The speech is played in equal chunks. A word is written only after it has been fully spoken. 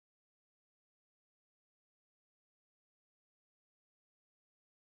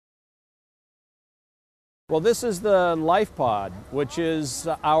Well, this is the Lifepod, which is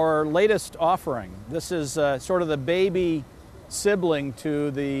our latest offering. This is sort of the baby sibling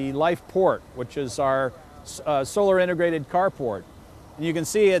to the Lifeport, which is our solar integrated carport. And you can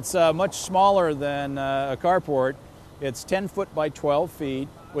see it's much smaller than a carport. It's 10 foot by 12 feet,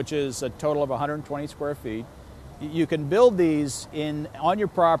 which is a total of 120 square feet. You can build these on your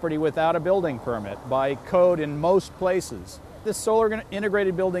property without a building permit by code in most places. This solar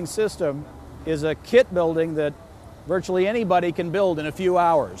integrated building system is a kit building that virtually anybody can build in a few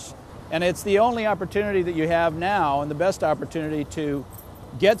hours. And it's the only opportunity that you have now, and the best opportunity to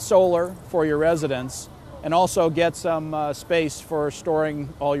get solar for your residence and also get some space for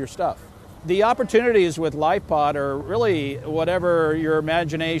storing all your stuff. The opportunities with Lifepod are really whatever your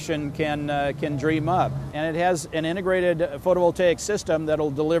imagination can dream up. And it has an integrated photovoltaic system that'll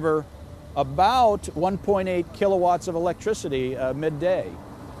deliver about 1.8 kilowatts of electricity midday.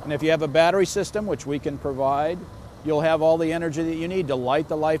 And if you have a battery system, which we can provide, you'll have all the energy that you need to light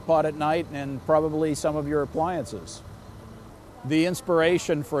the Lifepod at night and probably some of your appliances. The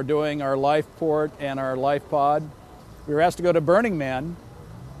inspiration for doing our Lifeport and our Lifepod, we were asked to go to Burning Man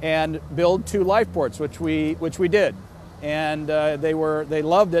and build 2 Lifeports, which we did, and they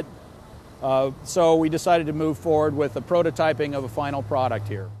loved it. So we decided to move forward with the prototyping of a final product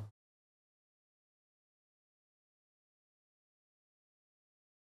here.